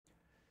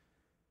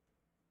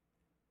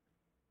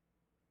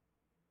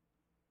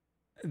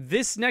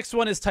This next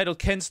one is titled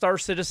 "Can Star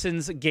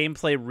Citizen's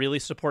Gameplay Really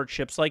Support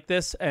Ships Like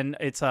This?" And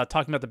it's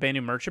talking about the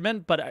Banu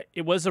Merchantman, but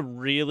it was a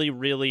really,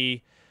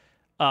 really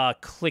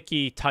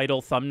clicky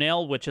title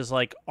thumbnail, which is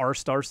like, "Are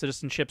Star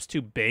Citizen ships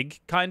too big?"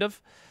 kind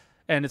of.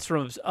 And it's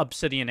from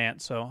Obsidian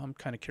Ant, so I'm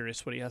kind of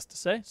curious what he has to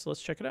say. So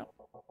let's check it out.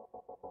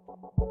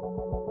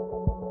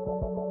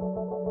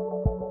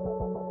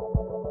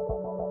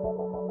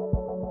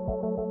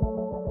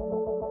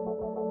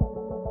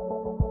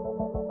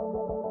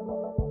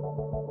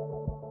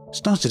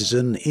 Star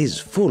Citizen is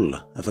full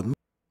of a...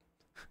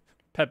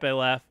 Pepe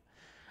laugh.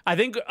 I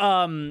think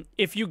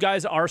if you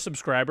guys are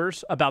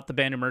subscribers about the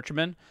Banu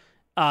Merchantman,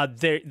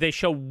 they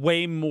show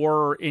way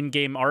more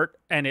in-game art,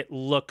 and it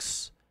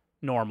looks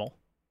normal.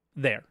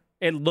 There.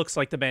 It looks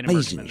like the Banu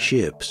amazing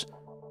ships.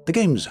 The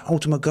game's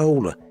ultimate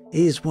goal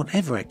is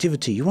whatever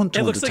activity you want to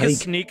undertake, like a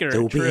sneaker,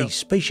 there will be a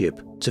spaceship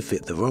to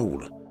fit the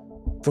role.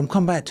 From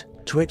combat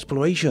to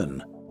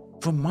exploration,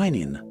 from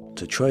mining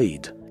to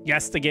trade.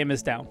 Yes, the game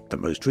is down. The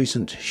most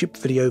recent ship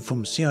video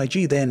from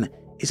CIG then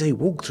is a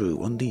walkthrough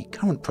on the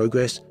current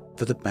progress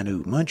for the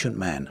Banu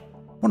Merchantman,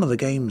 one of the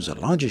game's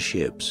largest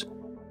ships.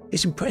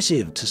 It's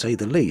impressive to say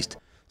the least.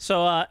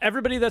 So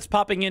everybody that's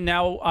popping in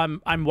now,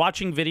 I'm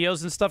watching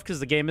videos and stuff because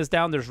the game is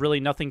down. There's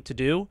really nothing to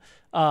do.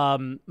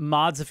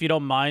 Mods, if you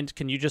don't mind,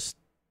 can you just,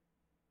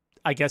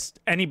 I guess,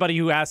 anybody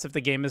who asks if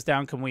the game is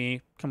down, can we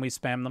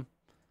spam them?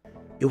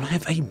 It will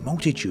have a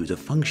multitude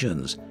of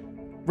functions.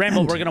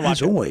 Rambo, we're gonna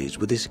watch as always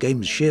with this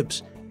game's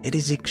ships, it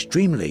is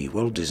extremely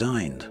well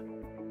designed.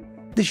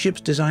 This ship's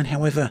design,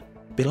 however,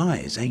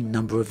 belies a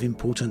number of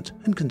important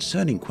and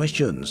concerning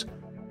questions.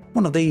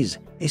 One of these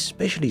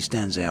especially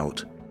stands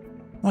out.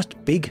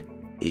 Whilst big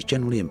is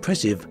generally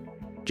impressive,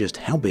 just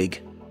how big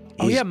is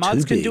Oh yeah,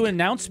 mods too can big. do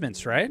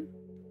announcements, right?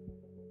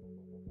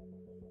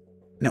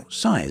 Now,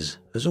 size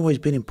has always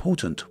been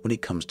important when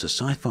it comes to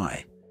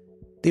sci-fi.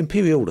 The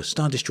Imperial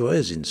Star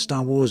Destroyers in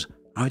Star Wars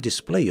are a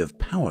display of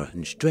power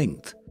and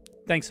strength.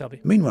 Thanks, Selby.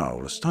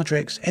 Meanwhile, Star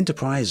Trek's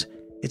Enterprise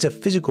is a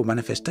physical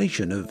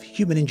manifestation of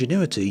human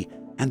ingenuity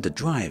and the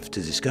drive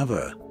to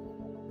discover.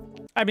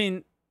 I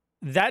mean,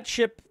 that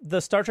ship,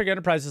 the Star Trek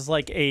Enterprise, is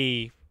like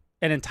an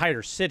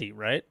entire city,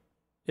 right?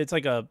 It's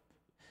like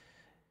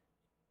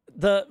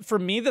for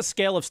me, the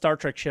scale of Star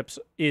Trek ships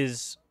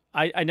is,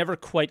 I never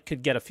quite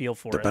could get a feel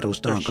for it. The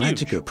Battlestar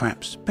Galactica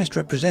perhaps best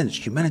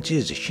represents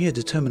humanity's sheer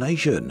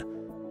determination,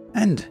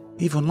 and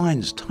EVE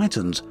Online's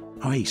Titans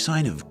are a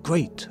sign of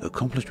great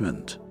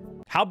accomplishment.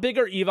 How big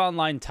are EVE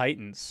Online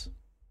Titans?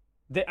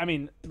 I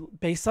mean,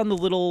 based on the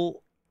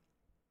little,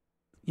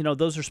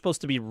 those are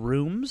supposed to be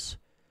rooms.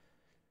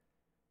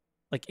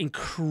 Like,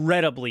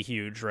 incredibly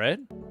huge, right?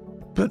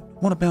 But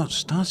what about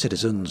Star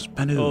Citizen's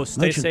Banu Merchantman? Oh,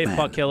 stay safe,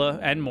 Buckilla,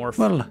 and Morph.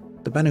 Well,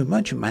 the Banu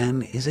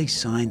Merchantman is a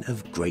sign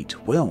of great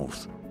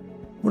wealth.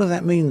 Whether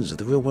that means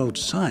the real-world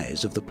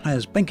size of the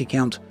player's bank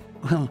account,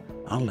 well,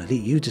 I'll let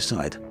you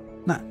decide.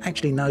 No,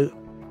 actually, no,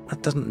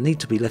 that doesn't need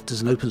to be left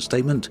as an open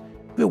statement.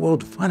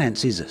 Real-world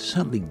finances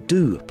certainly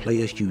do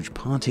play a huge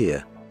part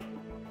here.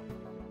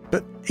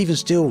 But even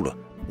still,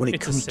 when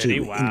it comes to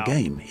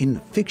in-game, in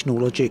fictional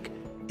logic,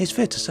 it's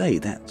fair to say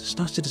that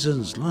Star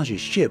Citizen's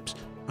largest ships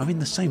are in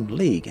the same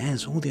league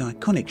as all the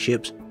iconic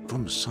ships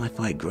from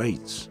sci-fi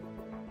greats.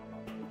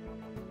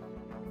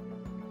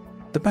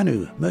 The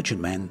Banu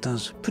Merchantman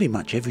does pretty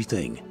much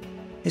everything.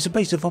 It's a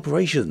base of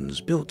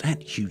operations built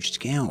at huge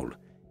scale.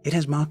 It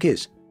has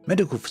markets,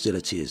 medical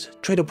facilities,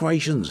 trade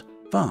operations,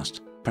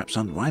 vast, perhaps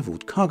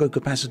unrivaled cargo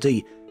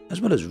capacity,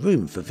 as well as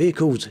room for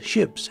vehicles,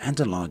 ships, and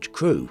a large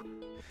crew.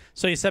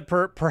 So you said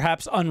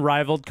perhaps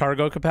unrivaled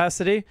cargo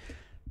capacity?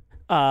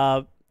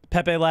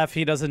 Pepe laugh,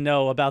 he doesn't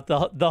know about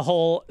the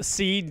whole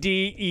C,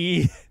 D,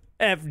 E,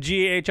 F,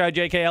 G, H, I,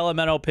 J, K, L, M,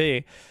 N, O,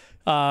 P.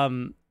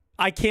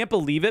 I can't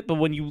believe it, but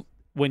when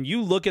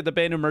you look at the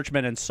Banu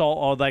Merchantman and saw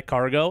all that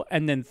cargo,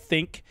 and then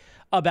think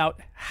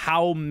about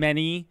how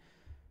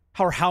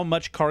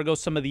much cargo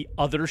some of the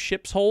other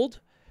ships hold,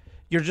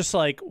 you're just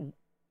like,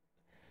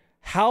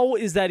 how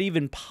is that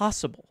even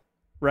possible,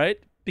 right?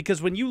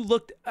 Because when you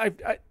looked,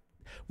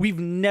 we've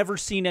never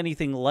seen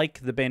anything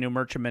like the Banu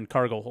Merchantman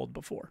cargo hold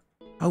before.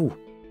 Oh,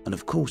 and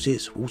of course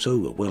it's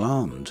also well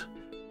armed.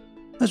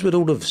 As with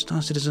all of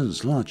Star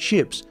Citizen's large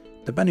ships,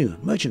 the Banu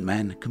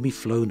Merchantman can be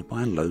flown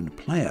by a lone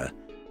player.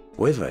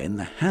 However, in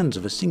the hands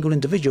of a single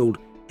individual,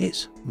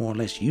 it's more or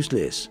less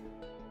useless.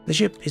 The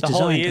ship is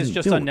designed and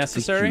built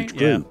for huge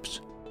groups.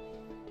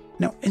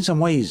 Now, in some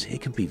ways,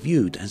 it can be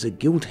viewed as a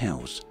guild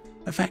house,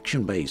 a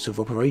faction base of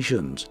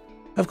operations.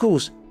 Of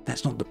course,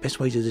 that's not the best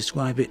way to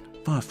describe it,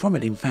 far from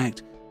it in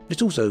fact, but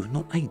it's also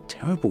not a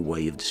terrible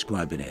way of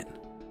describing it.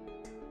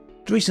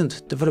 The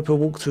recent developer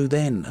walkthrough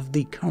then of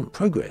the current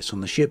progress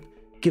on the ship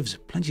gives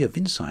plenty of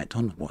insight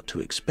on what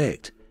to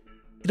expect.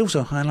 It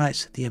also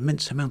highlights the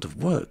immense amount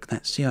of work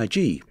that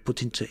CIG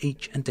put into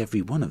each and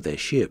every one of their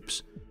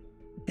ships.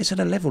 It's at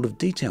a level of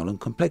detail and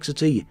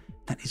complexity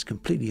that is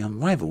completely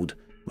unrivaled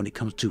when it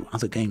comes to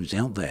other games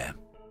out there.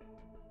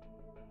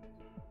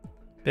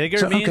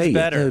 Bigger means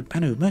better. The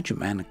Banu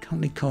Merchantman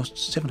currently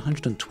costs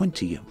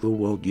 $720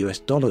 real-world US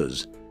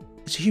dollars.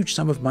 It's a huge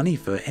sum of money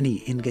for any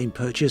in-game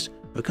purchase,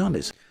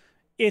 regardless.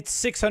 It's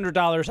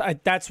 $600.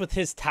 That's with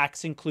his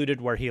tax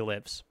included where he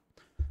lives.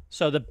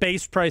 So the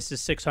base price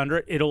is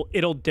 $600.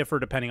 It'll differ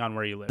depending on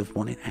where you live. Of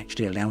what it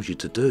actually allows you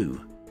to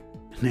do.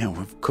 Now,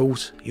 of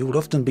course, you will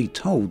often be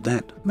told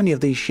that many of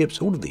these ships,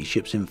 all of these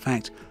ships in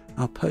fact,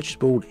 are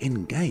purchasable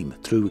in-game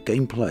through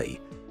gameplay.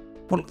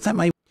 Well, that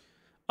may...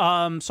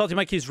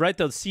 SaltEMike, he's right,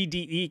 though.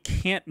 CDE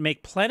can't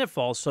make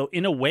planetfall, so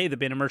in a way, the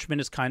Band of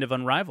Merchantmen is kind of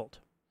unrivaled.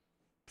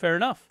 Fair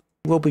enough.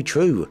 Will be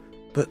true,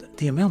 but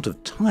the amount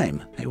of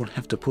time they will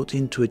have to put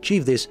in to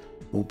achieve this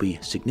will be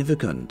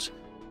significant.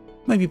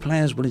 Maybe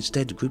players will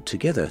instead group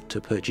together to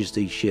purchase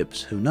these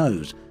ships, who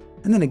knows?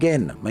 And then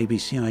again, maybe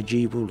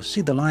CIG will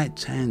see the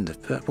light and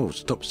will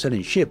stop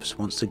selling ships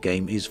once the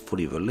game is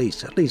fully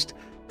released. At least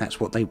that's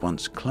what they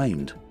once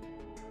claimed.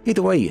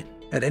 Either way,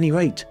 at any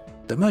rate,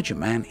 the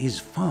Merchantman is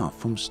far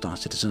from Star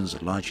Citizen's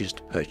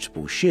largest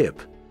purchasable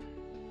ship.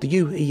 The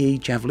UEE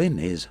Javelin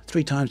is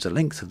 3 times the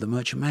length of the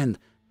Merchantman,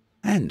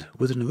 and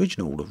with an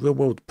original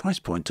real-world price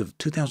point of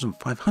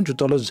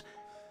 $2,500,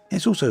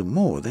 it's also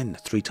more than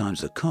 3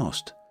 times the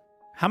cost.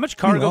 How much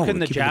cargo Meanwhile, can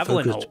the keeping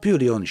Javelin focused hold?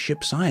 purely on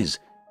ship size.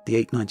 The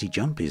 890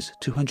 Jump is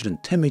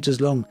 210 meters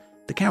long,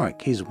 the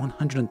Carrack is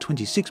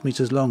 126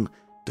 meters long,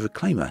 the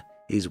Reclaimer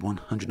is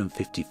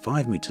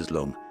 155 meters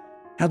long.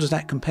 How does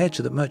that compare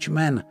to the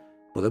Merchantman?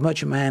 Well, the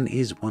Merchantman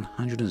is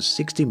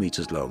 160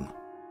 meters long.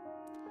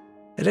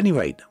 At any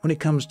rate, when it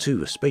comes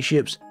to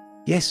spaceships,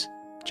 yes,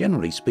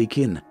 generally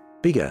speaking,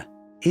 bigger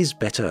is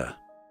better.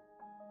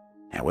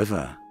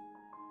 However,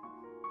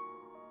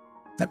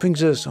 that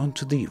brings us on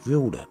to the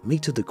real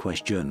meat of the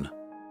question.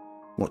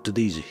 What do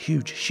these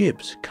huge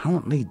ships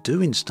currently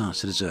do in Star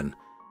Citizen?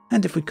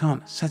 And if we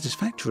can't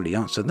satisfactorily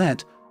answer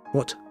that,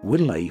 what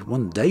will they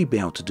one day be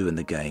able to do in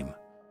the game?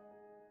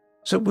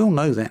 So we'll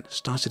know that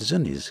Star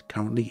Citizen is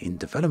currently in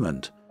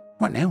development.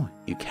 Right now,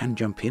 you can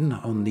jump in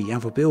on the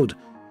Alpha build,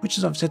 which,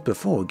 as I've said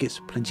before,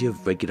 gets plenty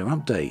of regular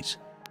updates.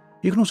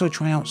 You can also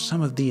try out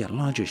some of the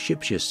larger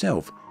ships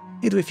yourself,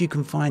 either if you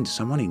can find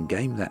someone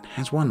in-game that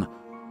has one.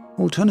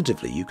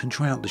 Alternatively, you can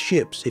try out the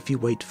ships if you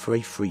wait for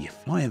a free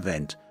fly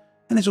event.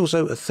 And there's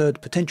also a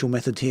third potential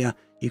method here.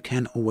 You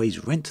can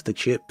always rent the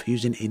ship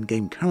using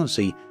in-game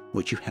currency,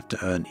 which you have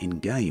to earn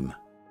in-game.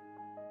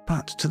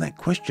 But to that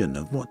question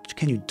of what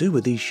can you do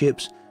with these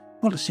ships,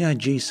 well,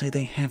 CIG say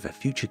they have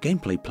future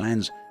gameplay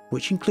plans,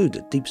 which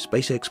include deep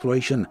space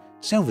exploration,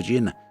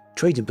 salvaging,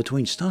 trading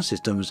between star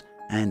systems,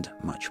 and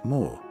much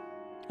more.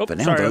 Oh, For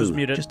now, sorry, I though, was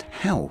muted. just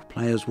how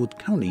players would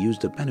currently use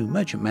the Banu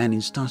Merchantman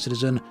in Star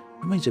Citizen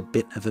remains a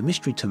bit of a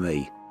mystery to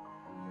me.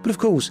 But of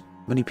course,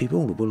 many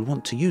people will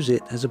want to use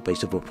it as a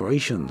base of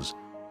operations.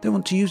 They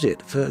want to use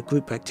it for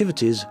group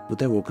activities with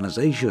their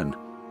organisation.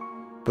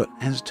 But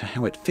as to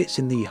how it fits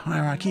in the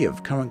hierarchy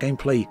of current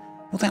gameplay,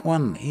 well, that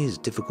one is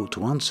difficult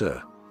to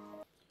answer.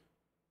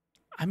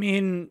 I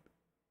mean,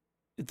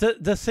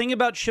 the thing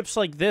about ships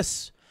like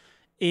this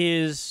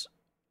is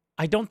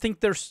I don't think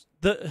there's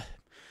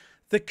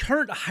the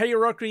current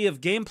hierarchy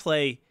of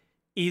gameplay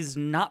is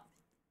not,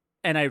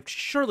 and I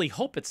surely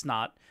hope it's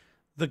not,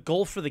 the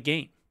goal for the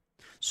game.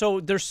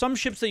 So there's some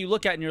ships that you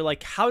look at and you're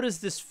like, how does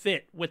this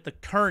fit with the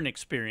current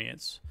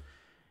experience?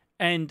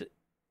 And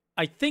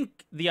I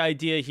think the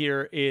idea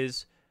here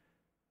is,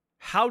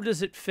 how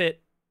does it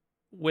fit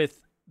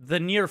with the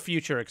near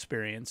future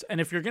experience? And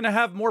if you're going to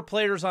have more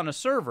players on a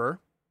server,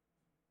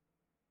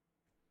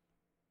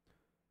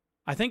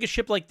 I think a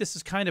ship like this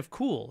is kind of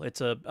cool.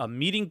 It's a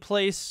meeting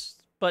place,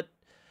 but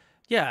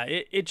yeah,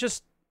 it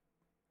just,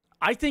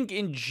 I think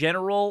in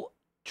general,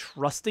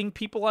 trusting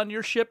people on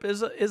your ship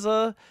is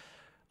a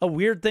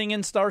weird thing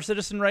in Star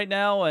Citizen right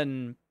now,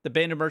 and the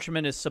Band of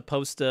Merchantmen is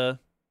supposed to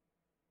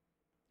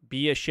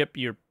be a ship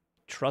you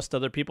trust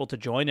other people to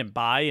join and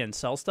buy and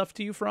sell stuff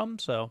to you from,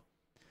 so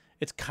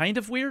it's kind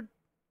of weird,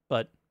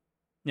 but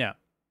yeah.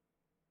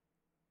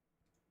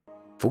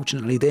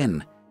 Fortunately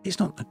then, it's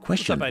not a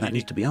question that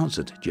needs to be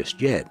answered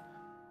just yet.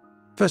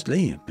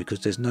 Firstly,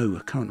 because there's no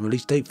current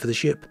release date for the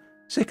ship.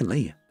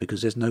 Secondly,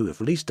 because there's no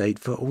release date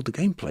for all the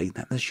gameplay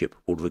that the ship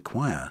will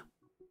require.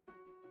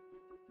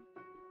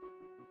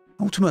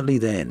 Ultimately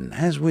then,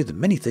 as with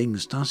many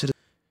things, Star Citizen...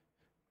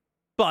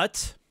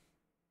 But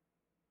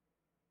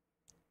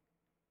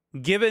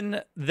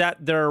given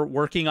that they're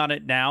working on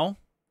it now,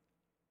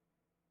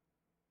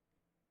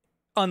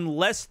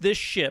 unless this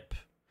ship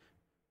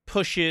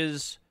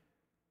pushes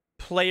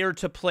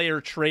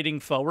player-to-player trading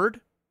forward,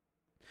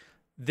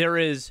 there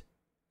is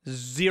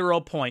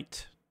 0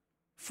 point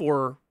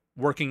for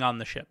working on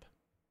the ship.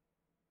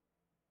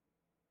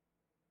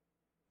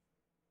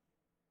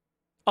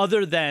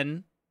 Other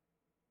than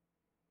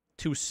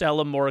to sell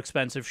a more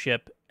expensive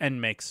ship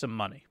and make some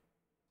money.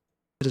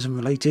 Citizen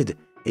related,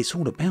 it's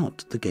all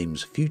about the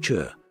game's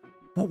future.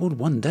 What would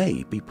one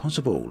day be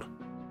possible?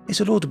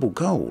 It's a laudable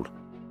goal,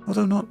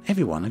 although not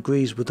everyone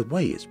agrees with the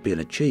way it's being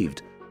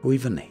achieved, or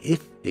even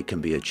if it can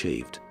be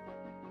achieved.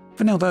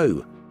 For now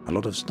though, a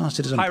lot of Star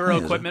Citizen Pyro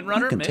players equipment are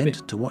runner, content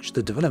maybe. to watch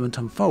the development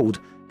unfold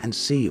and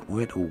see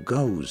where it all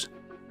goes.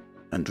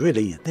 And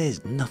really,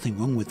 there's nothing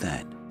wrong with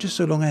that, just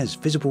so long as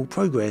visible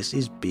progress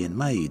is being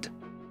made.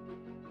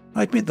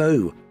 I admit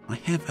though, I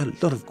have a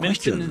lot of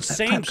questions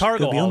that perhaps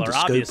go beyond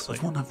the scope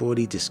of what I've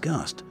already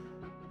discussed.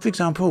 For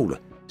example,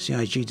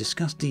 CIG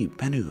discussed the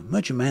Banu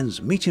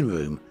Merchantman's meeting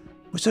room,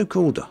 where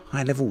so-called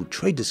high-level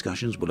trade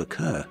discussions will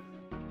occur.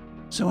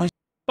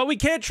 But we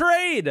can't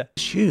trade!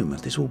 Assume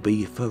this will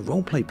be for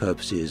roleplay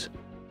purposes.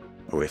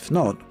 Or if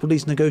not, will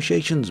these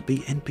negotiations be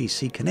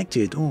NPC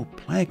connected or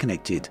player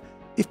connected?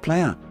 If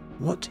player,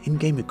 what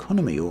in-game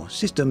economy or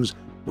systems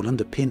will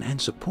underpin and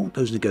support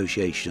those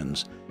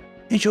negotiations?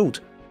 In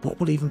short, what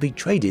will even be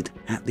traded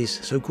at this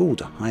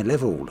so-called high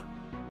level?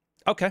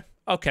 Okay.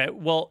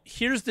 Well,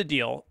 here's the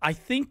deal. I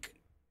think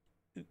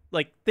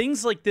like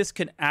things like this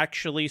can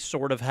actually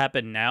sort of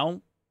happen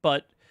now,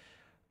 but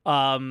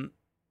I'll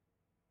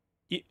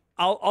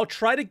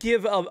try to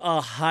give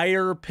a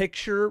higher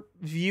picture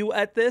view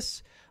at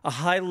this, a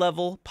high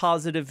level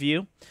positive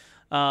view.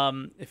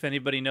 If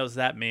anybody knows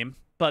that meme,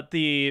 but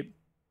the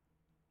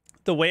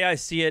way I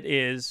see it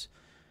is,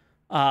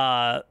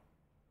 there's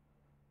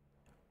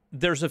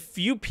a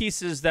few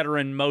pieces that are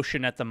in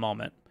motion at the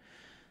moment.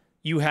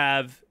 You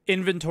have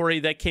inventory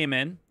that came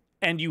in,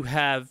 and you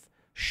have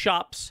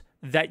shops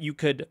that you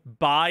could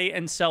buy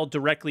and sell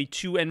directly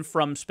to and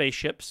from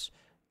spaceships,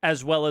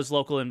 as well as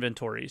local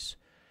inventories.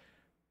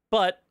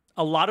 But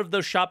a lot of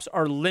those shops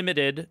are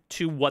limited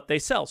to what they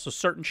sell. So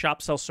certain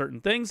shops sell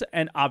certain things,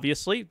 and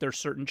obviously there's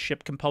certain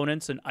ship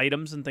components and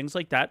items and things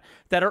like that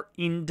that are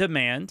in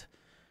demand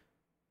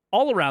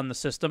all around the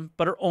system,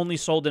 but are only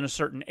sold in a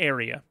certain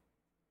area.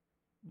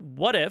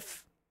 What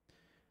if,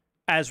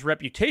 as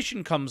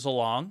reputation comes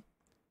along,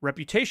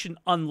 reputation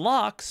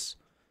unlocks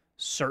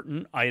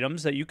certain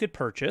items that you could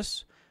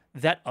purchase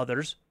that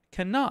others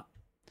cannot?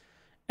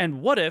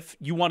 And what if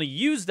you want to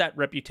use that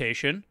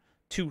reputation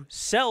to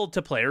sell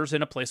to players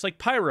in a place like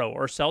Pyro,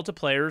 or sell to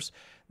players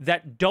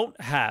that don't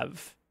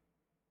have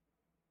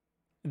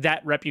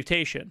that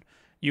reputation?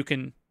 You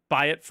can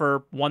buy it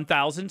for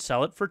 1,000,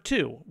 sell it for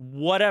 2,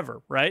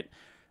 whatever, right?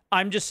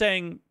 I'm just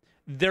saying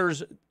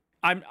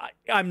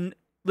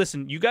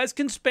listen, you guys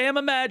can spam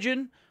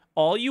imagine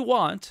all you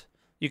want.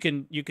 You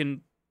can,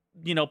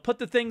 put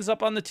the things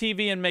up on the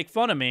TV and make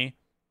fun of me,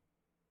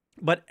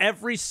 but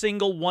every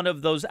single one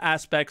of those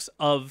aspects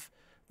of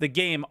the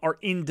game are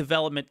in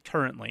development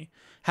currently,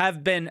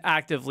 have been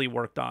actively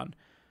worked on.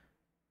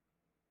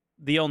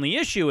 The only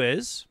issue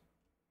is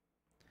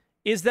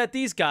that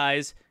these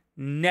guys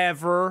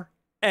never,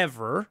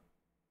 ever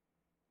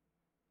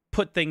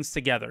put things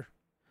together.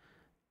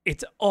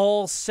 It's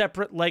all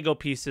separate Lego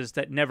pieces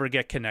that never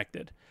get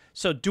connected.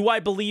 So do I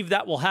believe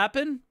that will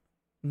happen?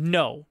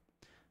 No.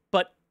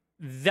 But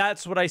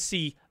that's what I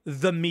see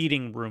the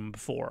meeting room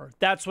for.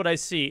 That's what I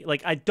see.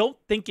 Like, I don't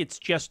think it's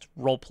just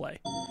roleplay.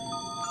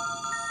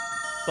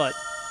 But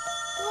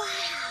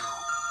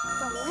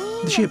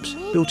the ship's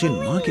built-in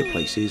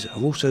marketplaces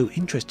are also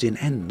interesting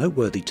and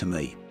noteworthy to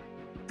me.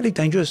 Elite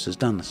Dangerous has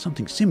done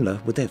something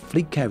similar with their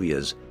fleet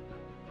carriers.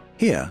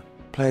 Here,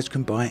 players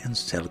can buy and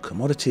sell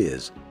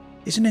commodities.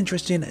 It's an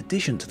interesting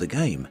addition to the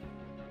game.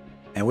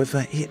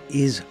 However, it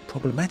is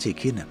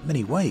problematic in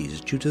many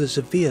ways due to the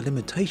severe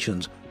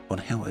limitations on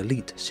how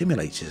Elite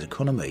simulates its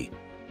economy.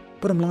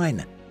 Bottom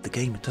line, the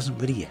game doesn't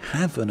really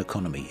have an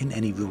economy in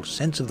any real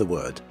sense of the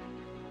word.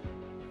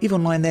 EVE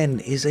Online then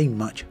is a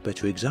much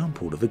better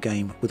example of a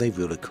game with a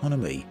real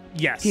economy.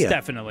 Yes, Here,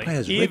 definitely.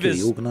 Players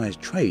regularly organise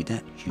trade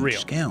at huge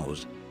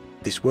scales.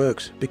 This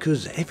works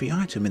because every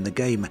item in the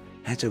game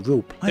has a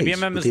real place. The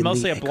BMM is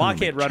mostly a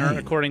blockade runner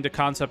according to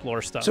concept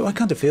lore stuff. So I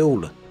kind of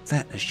feel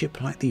that a ship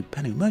like the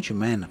Banu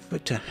Merchantman, for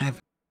it to have...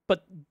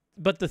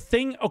 But the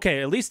thing,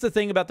 okay, at least the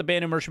thing about the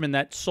Banu Merchantman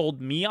that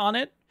sold me on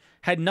it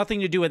had nothing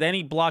to do with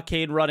any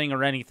blockade running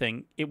or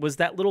anything. It was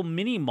that little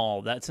mini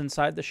mall that's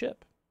inside the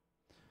ship.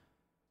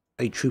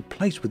 A true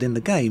place within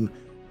the game,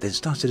 then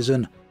Star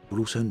Citizen will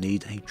also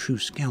need a true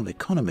scale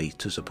economy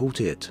to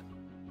support it.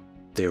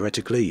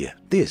 Theoretically,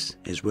 this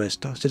is where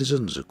Star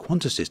Citizen's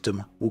Quanta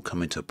system will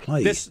come into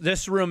play.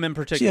 This room in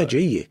particular.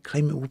 CIG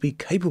claim it will be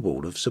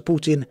capable of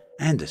supporting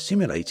and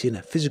simulating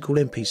physical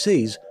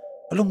NPCs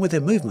along with their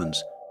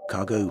movements,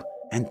 cargo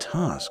and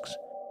tasks.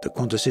 The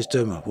Quanta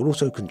system will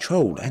also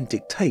control and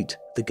dictate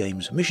the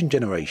game's mission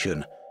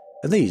generation,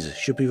 and these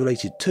should be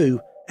related to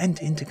and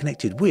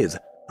interconnected with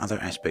other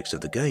aspects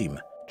of the game.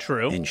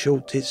 True. In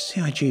short, it's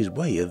CIG's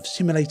way of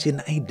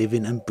simulating a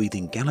living and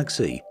breathing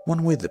galaxy,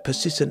 one with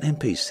persistent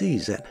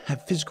NPCs that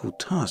have physical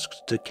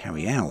tasks to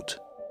carry out.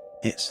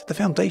 It's the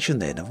foundation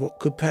then of what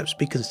could perhaps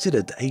be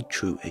considered a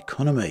true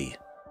economy.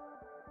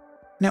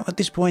 Now at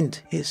this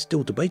point, it's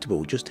still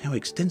debatable just how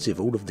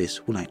extensive all of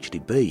this will actually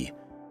be,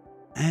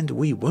 and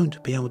we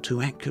won't be able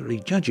to accurately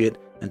judge it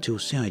until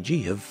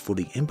CIG have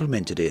fully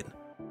implemented it.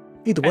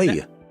 Either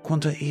way,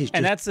 Quanta is just...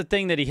 And that's the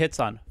thing that he hits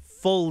on.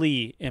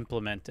 Fully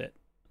implement it.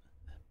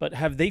 But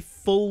have they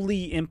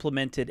fully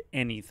implemented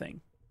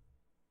anything?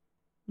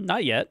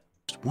 Not yet.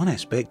 One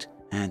aspect,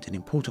 and an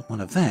important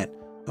one of that,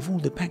 of all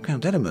the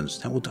background elements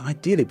that would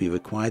ideally be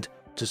required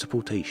to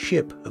support a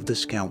ship of the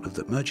scale of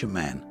the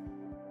Merchantman.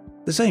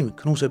 The same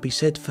can also be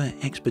said for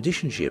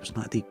expedition ships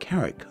like the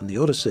Carrack and the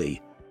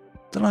Odyssey.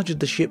 The larger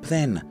the ship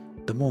then,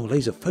 the more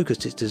laser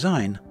focused its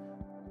design,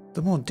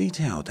 the more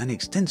detailed and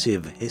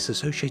extensive its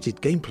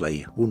associated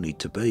gameplay will need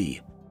to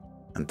be.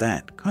 And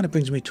that kind of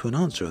brings me to an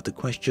answer of the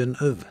question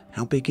of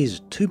how big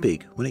is too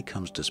big when it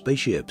comes to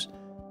spaceships.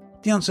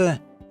 The answer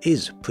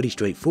is pretty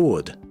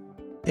straightforward.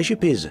 A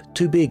ship is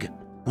too big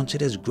once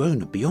it has grown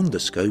beyond the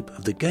scope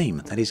of the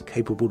game that is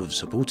capable of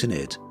supporting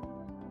it.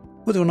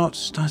 Whether or not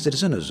Star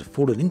Citizen has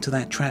fallen into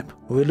that trap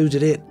or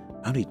eluded it,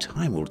 only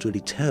time will really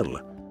tell.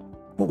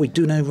 What we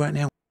do know right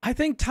now, I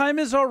think time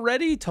is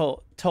already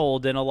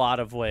told in a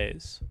lot of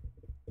ways.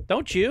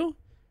 Don't you?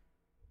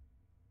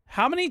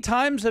 How many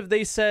times have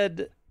they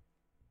said...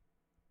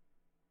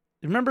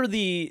 Remember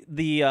the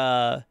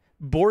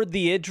Board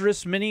the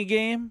Idris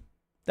minigame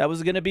that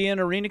was going to be in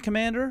Arena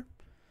Commander?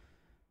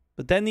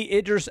 But then the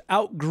Idris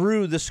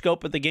outgrew the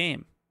scope of the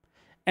game.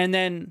 And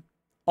then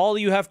all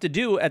you have to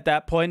do at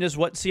that point is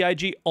what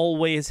CIG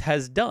always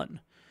has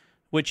done,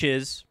 which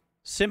is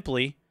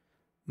simply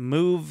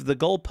move the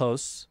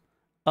goalposts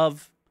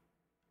of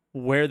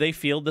where they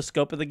feel the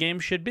scope of the game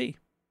should be.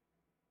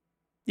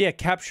 Yeah,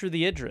 capture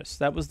the Idris.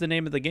 That was the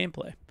name of the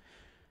gameplay.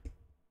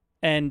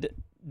 And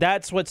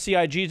that's what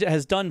CIG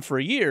has done for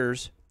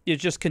years, is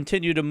just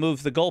continue to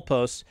move the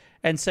goalposts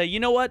and say, you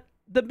know what?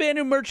 The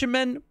Banu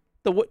Merchantmen,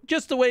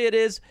 just the way it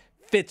is,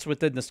 fits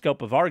within the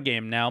scope of our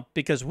game now,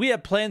 because we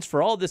have plans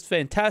for all this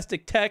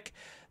fantastic tech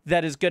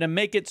that is going to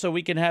make it so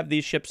we can have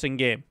these ships in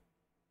game.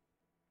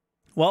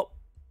 Well,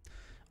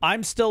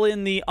 I'm still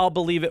in the I'll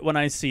believe it when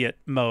I see it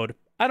mode.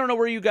 I don't know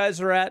where you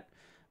guys are at,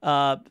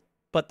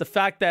 but the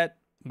fact that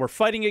we're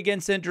fighting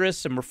against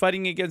Idris and we're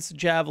fighting against the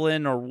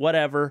Javelin or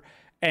whatever,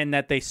 and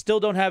that they still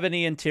don't have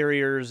any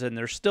interiors and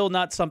they're still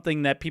not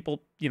something that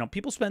people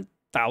spend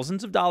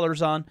thousands of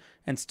dollars on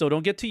and still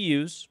don't get to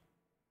use,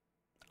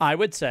 I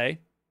would say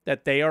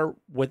that they are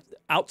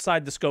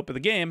outside the scope of the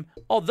game,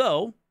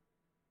 although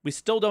we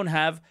still don't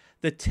have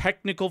the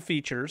technical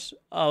features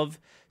of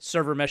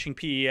server meshing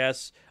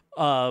PES,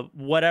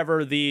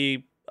 whatever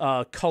the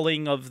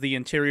culling of the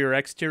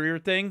interior-exterior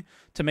thing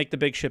to make the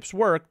big ships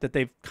work that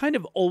they've kind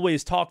of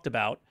always talked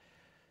about.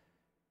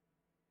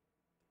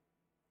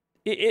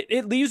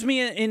 It leaves me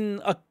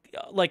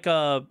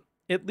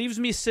it leaves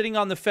me sitting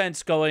on the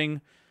fence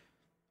going,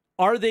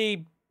 are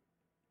they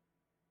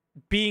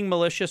being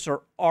malicious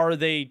or are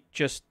they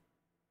just,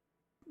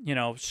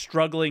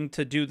 struggling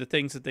to do the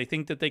things that they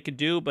think that they could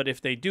do, but if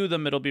they do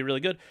them, it'll be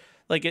really good.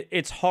 Like,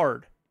 it's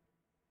hard.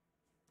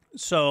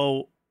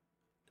 So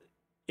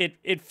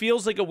it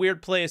feels like a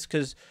weird place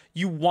because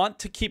you want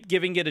to keep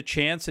giving it a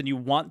chance and you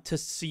want to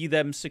see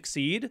them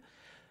succeed,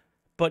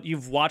 but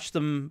you've watched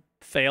them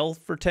fail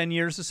for 10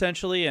 years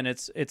essentially, and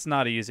it's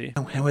not easy.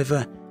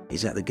 However,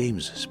 is that the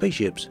game's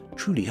spaceships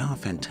truly are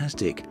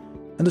fantastic,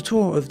 and the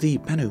tour of the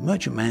Banu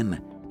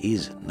Merchantman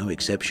is no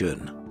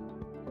exception.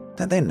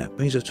 That then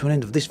brings us to an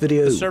end of this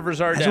video. The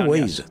servers are As down,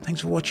 always, yes.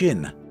 Thanks for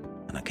watching,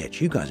 and I'll catch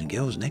you guys and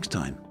girls next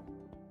time.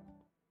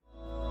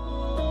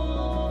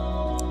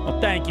 Well,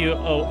 thank you,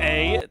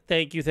 OA.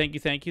 Thank you.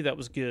 That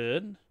was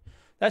good.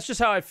 That's just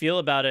how I feel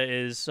about it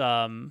is,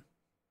 our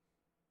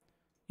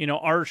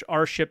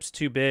ship's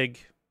too big.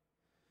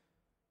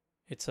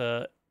 It's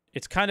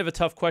kind of a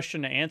tough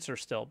question to answer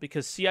still,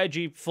 because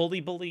CIG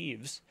fully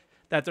believes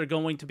that they're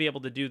going to be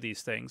able to do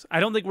these things. I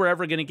don't think we're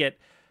ever going to get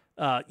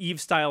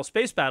EVE-style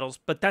space battles,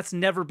 but that's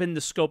never been the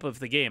scope of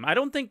the game. I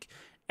don't think,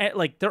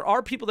 there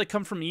are people that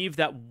come from EVE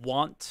that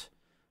want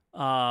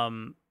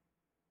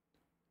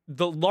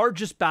the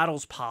largest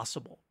battles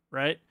possible,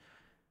 right?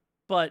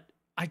 But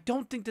I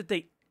don't think that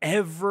they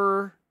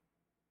ever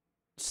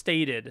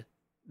stated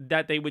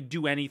that they would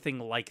do anything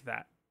like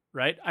that,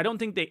 right? I don't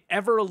think they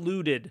ever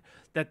alluded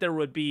that there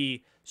would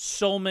be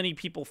so many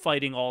people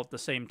fighting all at the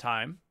same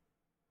time.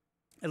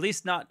 At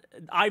least not,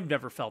 I've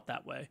never felt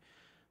that way.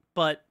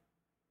 But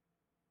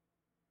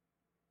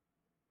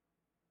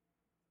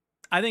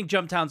I think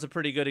Jumptown's a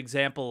pretty good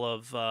example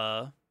of,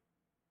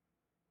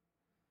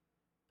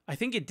 I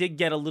think it did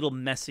get a little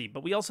messy,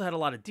 but we also had a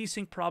lot of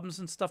desync problems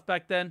and stuff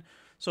back then.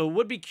 So it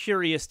would be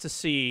curious to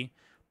see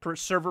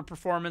server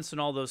performance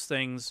and all those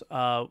things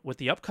with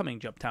the upcoming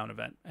Jumptown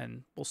event,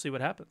 and we'll see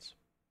what happens.